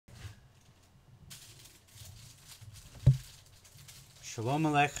Shalom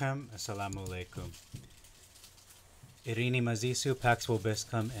Aleichem, Assalamu Alaikum. Irini Mazisu, Pax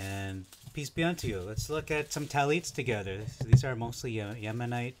Vobiscum, and peace be unto you. Let's look at some Tallits together. These are mostly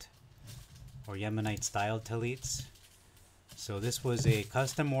Yemenite or Yemenite styled Tallits. So this was a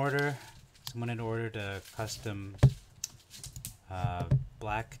custom order. Someone had ordered a custom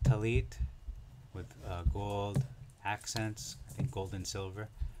black Tallit with gold accents, I think gold and silver.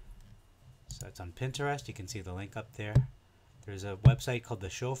 So it's on Pinterest. You can see the link up there. There's a website called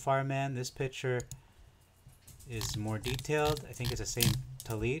the Shofar Man. This picture is more detailed. I think it's the same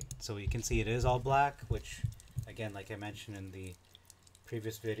Tallit, so you can see it is all black, which again, like I mentioned in the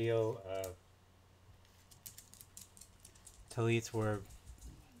previous video, Tallits were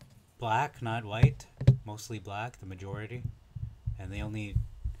black, not white, mostly black, the majority, and they only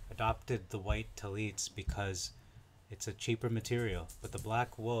adopted the white Tallits because it's a cheaper material. But the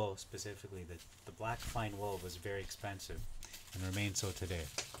black wool, specifically the black fine wool, was very expensive and remains so today.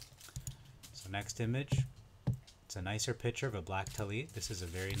 So next image, it's a nicer picture of a black Tallit. This is a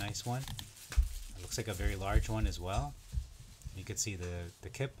very nice one. It looks like a very large one as well. You can see the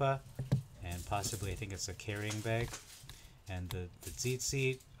kippah and possibly, I think it's a carrying bag. And the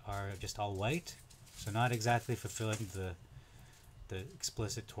tzitzit are just all white, so not exactly fulfilling the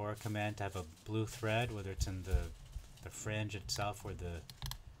explicit Torah command to have a blue thread, whether it's in the fringe itself or the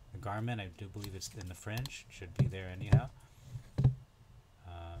garment. I do believe it's in the fringe. It should be there anyhow.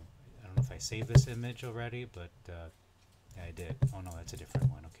 I don't know if I saved this image already, but yeah, I did. Oh no, that's a different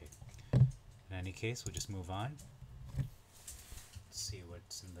one. Okay. In any case, we'll just move on. Let's see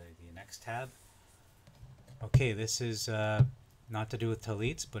what's in the next tab. Okay, this is not to do with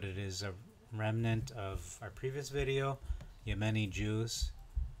Tallits, but it is a remnant of our previous video. Yemeni Jews.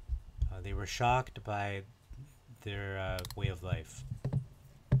 They were shocked by their way of life.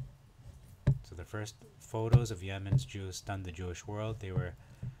 So the first photos of Yemen's Jews stunned the Jewish world.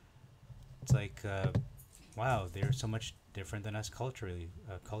 It's like, wow, they're so much different than us culturally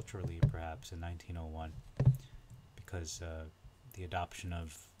perhaps in 1901, because the adoption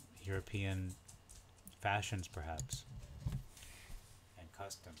of European fashions perhaps and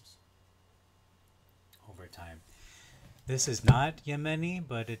customs over time. This is not Yemeni,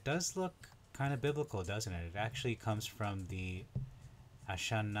 but it does look kind of biblical, doesn't it? It actually comes from the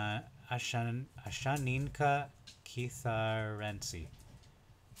Ashaninka Kitharensi,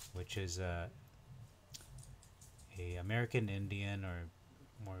 which is a American Indian, or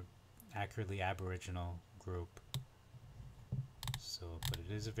more accurately Aboriginal group. So, but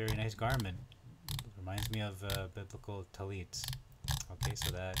it is a very nice garment. Reminds me of biblical Tallits. Okay,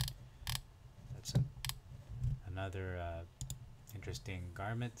 so that's another interesting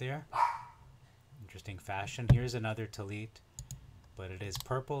garment there. Interesting fashion. Here's another Tallit, but it is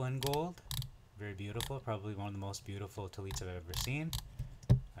purple and gold. Very beautiful. Probably one of the most beautiful Tallits I've ever seen.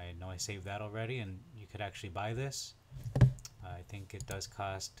 I know I saved that already, and you could actually buy this. I think it does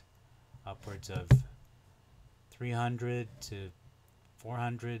cost upwards of 300 to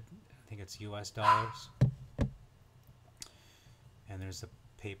 400. I think it's US dollars. And there's a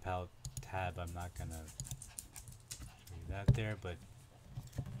PayPal tab. I'm not gonna show you that there, but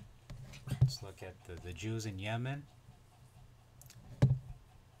let's look at the Jews in Yemen.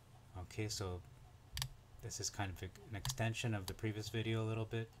 Okay, so this is kind of an extension of the previous video a little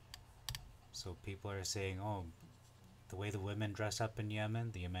bit. So people are saying, oh, the way the women dress up in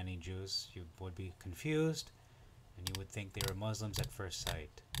Yemen, the Yemeni Jews, you would be confused and you would think they were Muslims at first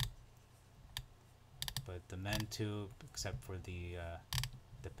sight. But the men too, except for the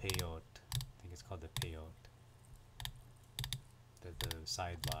peyot. I think it's called the peyot. The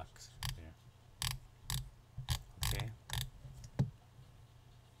side locks there. Okay.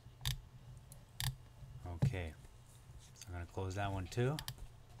 Okay. So I'm going to close that one too.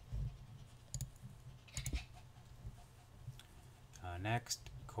 Next,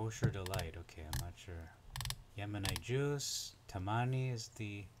 Kosher Delight. Okay, I'm not sure. Yemenite Jews. Tamani is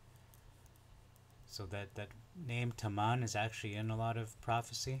the... So that name Taman is actually in a lot of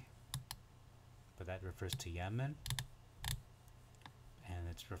prophecy, but that refers to Yemen, and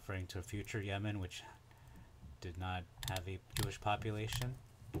it's referring to a future Yemen which did not have a Jewish population,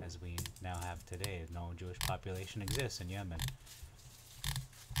 as we now have today. No Jewish population exists in Yemen.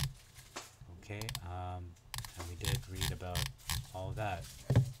 Okay, and we did read about all of that.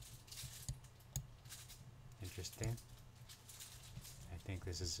 Interesting. I think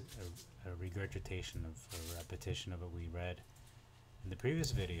this is a regurgitation of, a repetition of what we read in the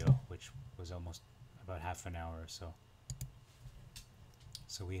previous video, which was almost about half an hour or so.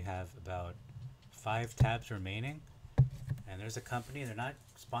 So we have about 5 tabs remaining, and there's a company, they're not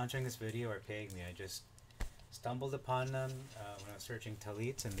sponsoring this video or paying me, I just stumbled upon them when I was searching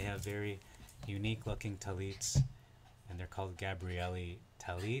Tallits, and they have very unique looking Tallits, and they're called Gabrieli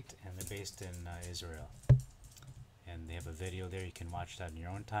Tallit, and they're based in Israel. And they have a video there, you can watch that in your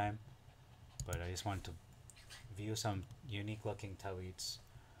own time. But I just wanted to view some unique looking Tallits.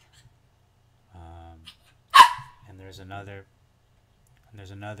 And there's another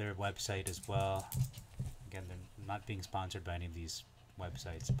website as well. Again, they're not being sponsored by any of these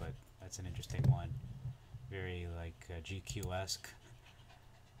websites, but that's an interesting one. Very like GQ-esque,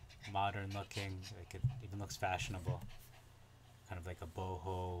 modern looking. Like it even looks fashionable. Kind of like a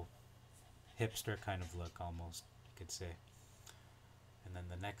boho, hipster kind of look almost, you could say. And then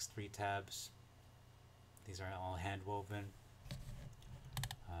the next 3 tabs, these are all hand woven.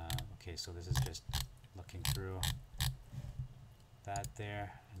 Okay, so this is just looking through that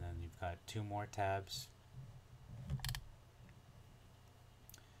there, and then you've got 2 more tabs.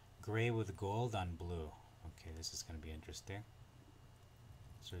 Gray with gold on blue. Okay, this is going to be interesting.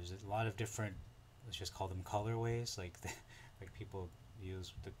 So there's a lot of different, let's just call them colorways, like like people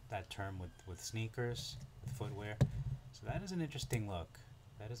use that term with sneakers, with footwear. So that is an interesting look.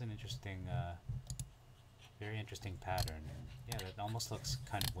 That is an interesting, very interesting pattern. And yeah, that almost looks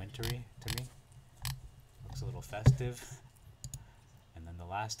kind of wintry to me. Looks a little festive. And then the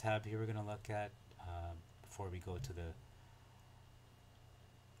last tab here we're going to look at before we go to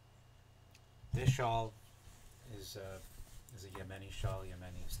this shawl is a Yemeni shawl,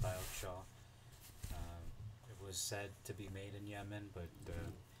 Yemeni styled shawl. It was said to be made in Yemen, but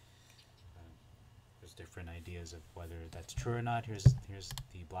there's different ideas of whether that's true or not. Here's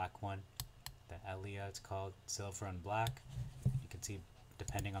the black one, the Elia it's called, silver and black. You can see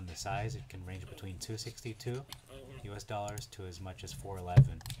depending on the size it can range between $262 US to as much as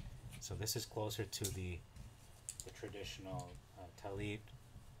 $411. So this is closer to the traditional Tallit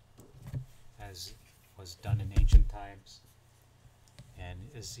as was done in ancient times, and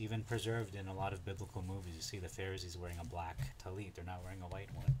is even preserved in a lot of biblical movies. You see the Pharisees wearing a black Tallit, they're not wearing a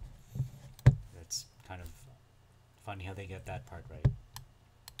white one. That's kind of funny how they get that part right.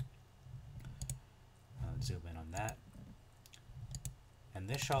 Zoom in on that. And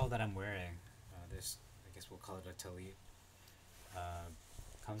this shawl that I'm wearing, this, I guess we'll call it a Tallit,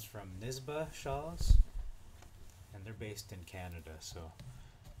 comes from Nisba Shawls, and they're based in Canada, so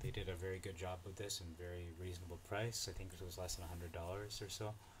they did a very good job with this and very reasonable price. I think it was less than $100 or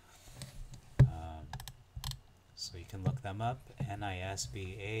so. So you can look them up,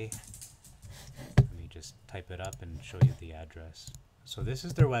 NISBA. Let me just type it up and show you the address. So this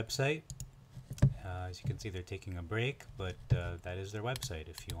is their website. As you can see, they're taking a break, but that is their website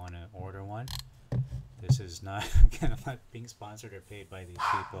if you want to order one. This is not, again, I'm not being sponsored or paid by these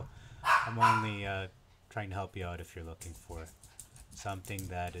people. I'm only trying to help you out if you're looking for something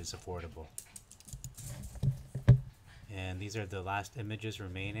that is affordable. And these are the last images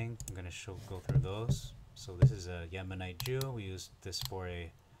remaining. I'm going to go through those. So this is a Yemenite Jew. We used this for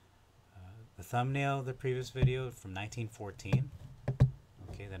the thumbnail of the previous video from 1914.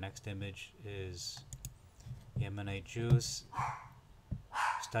 Okay, the next image is Yemenite Jews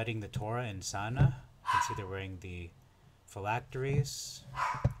studying the Torah in Sana. You can see they're wearing the phylacteries,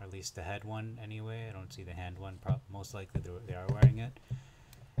 or at least the head one anyway. I don't see the hand one. Most likely they are wearing it.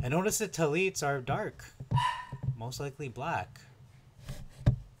 And notice the Tallits are dark, most likely black.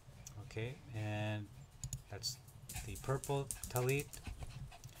 Okay, and that's the purple Tallit.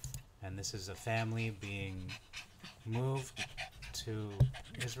 And this is a family being moved to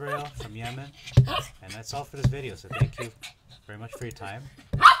Israel from Yemen. And that's all for this video, so thank you very much for your time.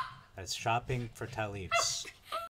 That's shopping for Tallits.